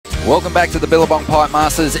Welcome back to the Billabong Pipe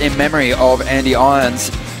Masters in memory of Andy Irons.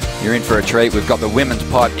 You're in for a treat. We've got the Women's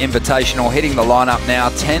Pipe Invitational hitting the lineup now.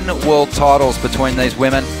 10 world titles between these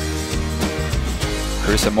women.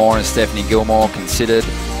 Carissa Moore and Stephanie Gilmore considered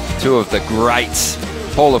two of the greats,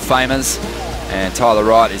 Hall of Famers. And Tyler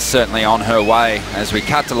Wright is certainly on her way. As we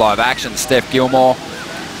cut to live action, Steph Gilmore.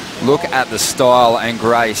 Look at the style and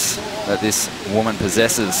grace that this woman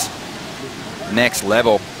possesses. Next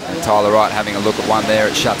level. And Tyler Wright having a look at one there.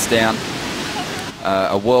 It shuts down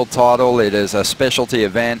a world title. It is a specialty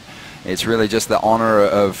event. It's really just the honour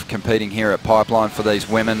of competing here at Pipeline for these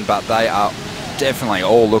women, but they are definitely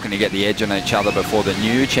all looking to get the edge on each other before the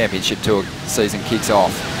new championship tour season kicks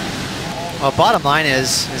off. Well, bottom line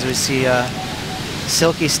is, as we see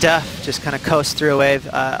Silky Steph just kind of coast through a wave,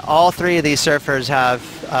 all three of these surfers have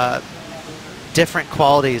different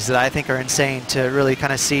qualities that I think are insane to really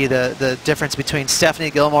kind of see the difference between Stephanie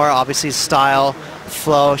Gilmore, obviously style,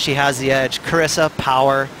 flow, she has the edge. Carissa,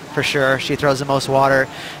 power, for sure, she throws the most water.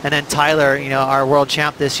 And then Tyler, you know, our world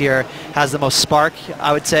champ this year, has the most spark,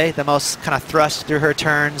 I would say, the most kind of thrust through her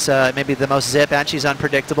turns, maybe the most zip, and she's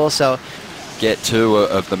unpredictable. So get two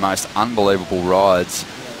of the most unbelievable rides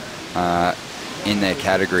in their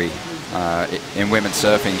category. In women's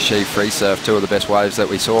surfing, she free surfed two of the best waves that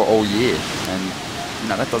we saw all year, and you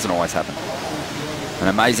know, that doesn't always happen. An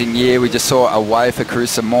amazing year. We just saw a wave for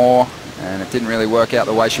Carissa Moore, and it didn't really work out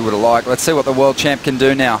the way she would have liked. Let's see what the world champ can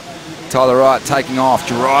do now. Tyler Wright taking off,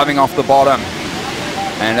 driving off the bottom,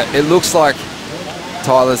 and it looks like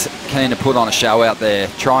Tyler's keen to put on a show out there,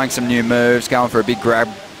 trying some new moves, going for a big grab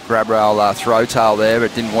rail throw tail there,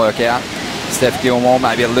 but it didn't work out. Steph Gilmore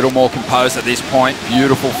maybe a little more composed at this point.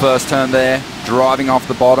 Beautiful first turn there, driving off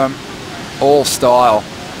the bottom, all style.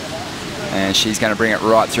 And she's going to bring it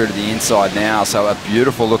right through to the inside now. So a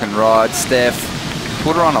beautiful looking ride. Steph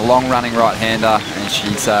put her on a long running right-hander,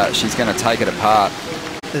 and she's going to take it apart.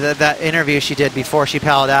 That interview she did before she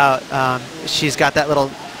paddled out, she's got that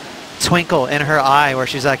little twinkle in her eye where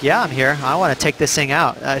she's like, yeah, I'm here. I want to take this thing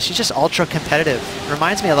out. She's just ultra competitive.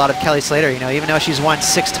 Reminds me a lot of Kelly Slater. You know, even though she's won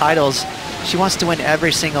 6 titles, she wants to win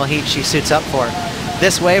every single heat she suits up for.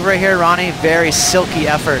 This wave right here, Ronnie, very silky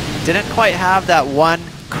effort. Didn't quite have that one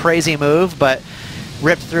crazy move, but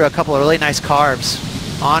ripped through a couple of really nice carves.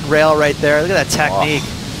 On rail right there. Look at that technique.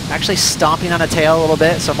 Oh. Actually stomping on a tail a little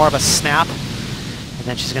bit, so more of a snap. And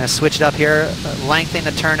then she's going to switch it up here, lengthening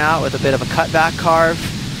the turnout with a bit of a cutback carve.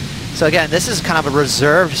 So again, this is kind of a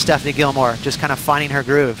reserved Stephanie Gilmore, just kind of finding her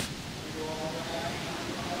groove.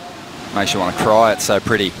 Makes you want to cry, it's so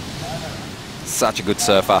pretty. Such a good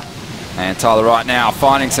surfer. And Tyler Wright now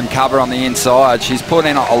finding some cover on the inside. She's put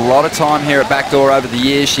in a lot of time here at Backdoor over the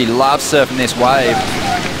years. She loves surfing this wave.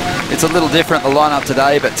 It's a little different, the lineup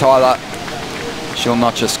today, but Tyler, she'll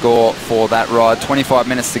notch a score for that ride. 25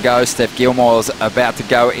 minutes to go. Steph Gilmore's about to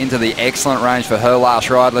go into the excellent range for her last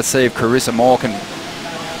ride. Let's see if Carissa Moore can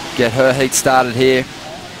get her heat started here.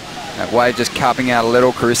 That wave just cupping out a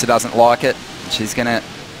little. Carissa doesn't like it. She's going to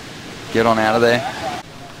get on out of there.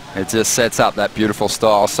 It just sets up that beautiful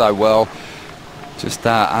style so well. Just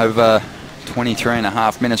over 23 and a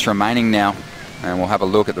half minutes remaining now. And we'll have a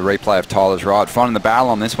look at the replay of Tyler's ride. Finding the barrel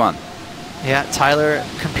on this one. Yeah, Tyler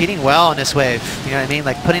competing well in this wave. You know what I mean?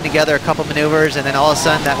 Like putting together a couple maneuvers, and then all of a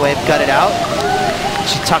sudden that wave gutted out.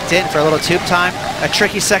 She tucked in for a little tube time. A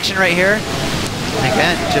tricky section right here. And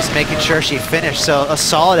again, just making sure she finished. So a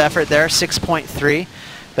solid effort there, 6.3.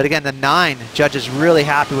 But again, the 9 judges really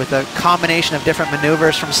happy with the combination of different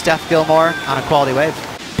maneuvers from Steph Gilmore on a quality wave.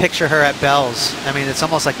 Picture her at Bells. I mean, it's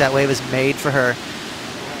almost like that wave is made for her.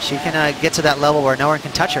 She can get to that level where no one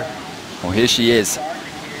can touch her. Well, here she is.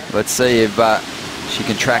 Let's see if she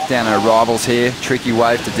can track down her rivals here. Tricky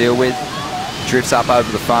wave to deal with. Drifts up over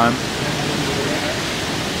the foam.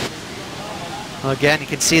 Well, again, you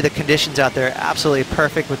can see the conditions out there absolutely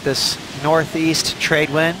perfect with this northeast trade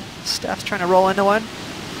wind. Steph's trying to roll into one.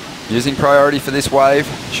 Using priority for this wave.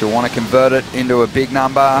 She'll want to convert it into a big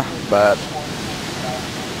number, but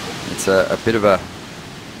it's a bit of a...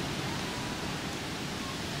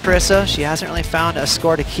 Carissa, she hasn't really found a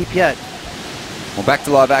score to keep yet. Well, back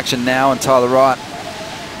to live action now, and Tyler Wright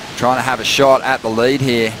trying to have a shot at the lead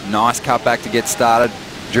here. Nice cutback to get started.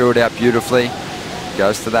 Drew it out beautifully.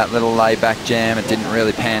 Goes to that little layback jam. It didn't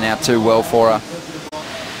really pan out too well for her.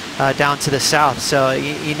 Down to the south, so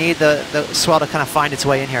you need the swell to kind of find its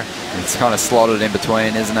way in here. It's kind of slotted in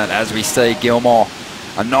between, isn't it? As we see Gilmore,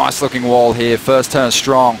 a nice looking wall here. First turn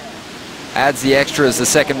strong. Adds the extras, the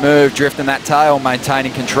second move, drifting that tail,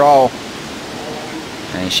 maintaining control.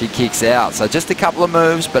 And she kicks out. So just a couple of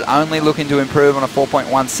moves, but only looking to improve on a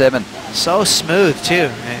 4.17. So smooth,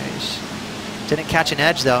 too. Didn't catch an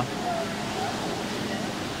edge, though.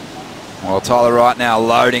 Well, Tyler Wright now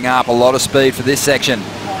loading up a lot of speed for this section.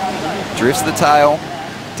 Drifts the tail.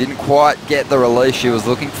 Didn't quite get the release she was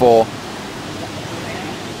looking for.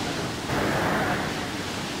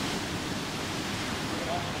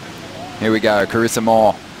 Here we go, Carissa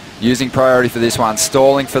Moore using priority for this one,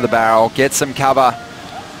 stalling for the barrel, gets some cover.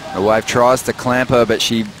 The wave tries to clamp her, but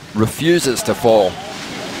she refuses to fall.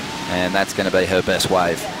 And that's going to be her best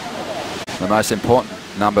wave. The most important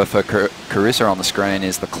number for Carissa on the screen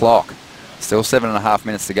is the clock. Still 7.5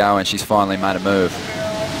 minutes to go, and she's finally made a move.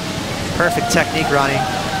 Perfect technique, Ronnie.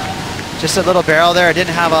 Just a little barrel there. It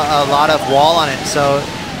didn't have a lot of wall on it, so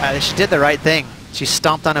she did the right thing. She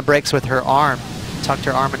stomped on the brakes with her arm, tucked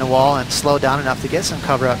her arm in the wall, and slowed down enough to get some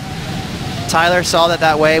cover up. Tyler saw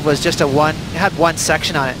that wave was just had one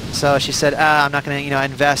section on it, so she said, I'm not going to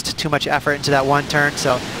invest too much effort into that one turn,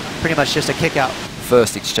 so pretty much just a kick out.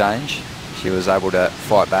 First exchange, she was able to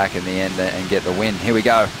fight back in the end and get the win. Here we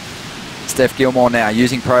go. Steph Gilmore now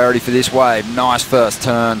using priority for this wave. Nice first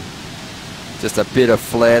turn. Just a bit of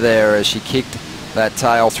flair there as she kicked that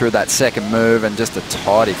tail through that second move, and just a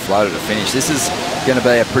tidy floater to finish. This is going to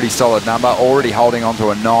be a pretty solid number. Already holding on to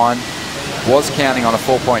a 9. Was counting on a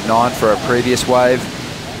 4.9 for a previous wave.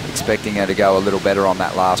 Expecting her to go a little better on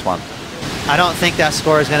that last one. I don't think that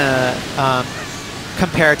score is going to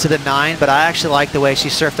compare to the 9, but I actually like the way she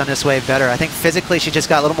surfed on this wave better. I think physically she just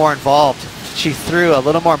got a little more involved. She threw a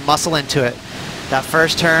little more muscle into it. That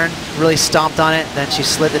first turn, really stomped on it, then she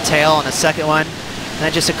slid the tail on the second one, and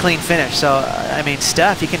then just a clean finish. So, I mean,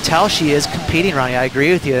 Steph, you can tell she is competing, Ronnie. I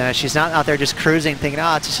agree with you. She's not out there just cruising, thinking,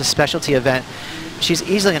 it's just a specialty event. She's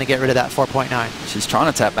easily going to get rid of that 4.9. She's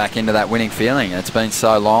trying to tap back into that winning feeling. It's been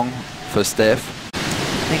so long for Steph.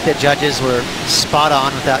 I think the judges were spot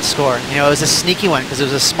on with that score. It was a sneaky one because it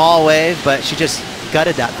was a small wave, but she just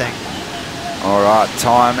gutted that thing. All right,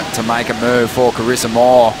 time to make a move for Carissa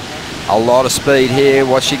Moore. A lot of speed here.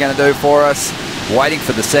 What's she going to do for us? Waiting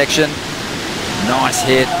for the section. Nice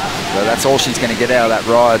hit. But that's all she's going to get out of that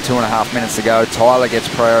ride. 2.5 minutes to go. Tyler gets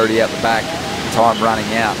priority at the back. Time running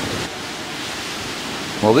out.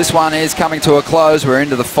 Well, this one is coming to a close. We're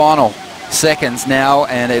into the final seconds now,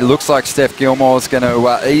 and it looks like Steph Gilmore is going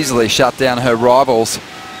to easily shut down her rivals.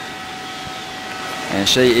 And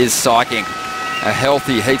she is psyching. A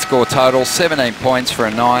healthy heat score total, 17 points for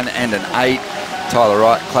a 9 and an 8. Tyler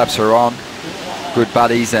Wright claps her on. Good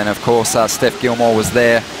buddies, and of course Steph Gilmore was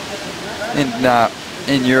there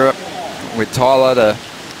in Europe with Tyler to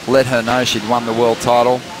let her know she'd won the world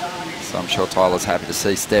title. So I'm sure Tyler's happy to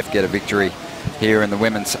see Steph get a victory here in the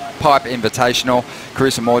Women's Pipe Invitational.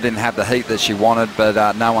 Carissa Moore didn't have the heat that she wanted,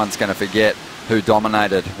 but no one's going to forget who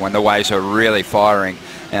dominated when the waves were really firing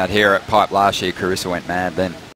out here at Pipe last year. Carissa went mad then.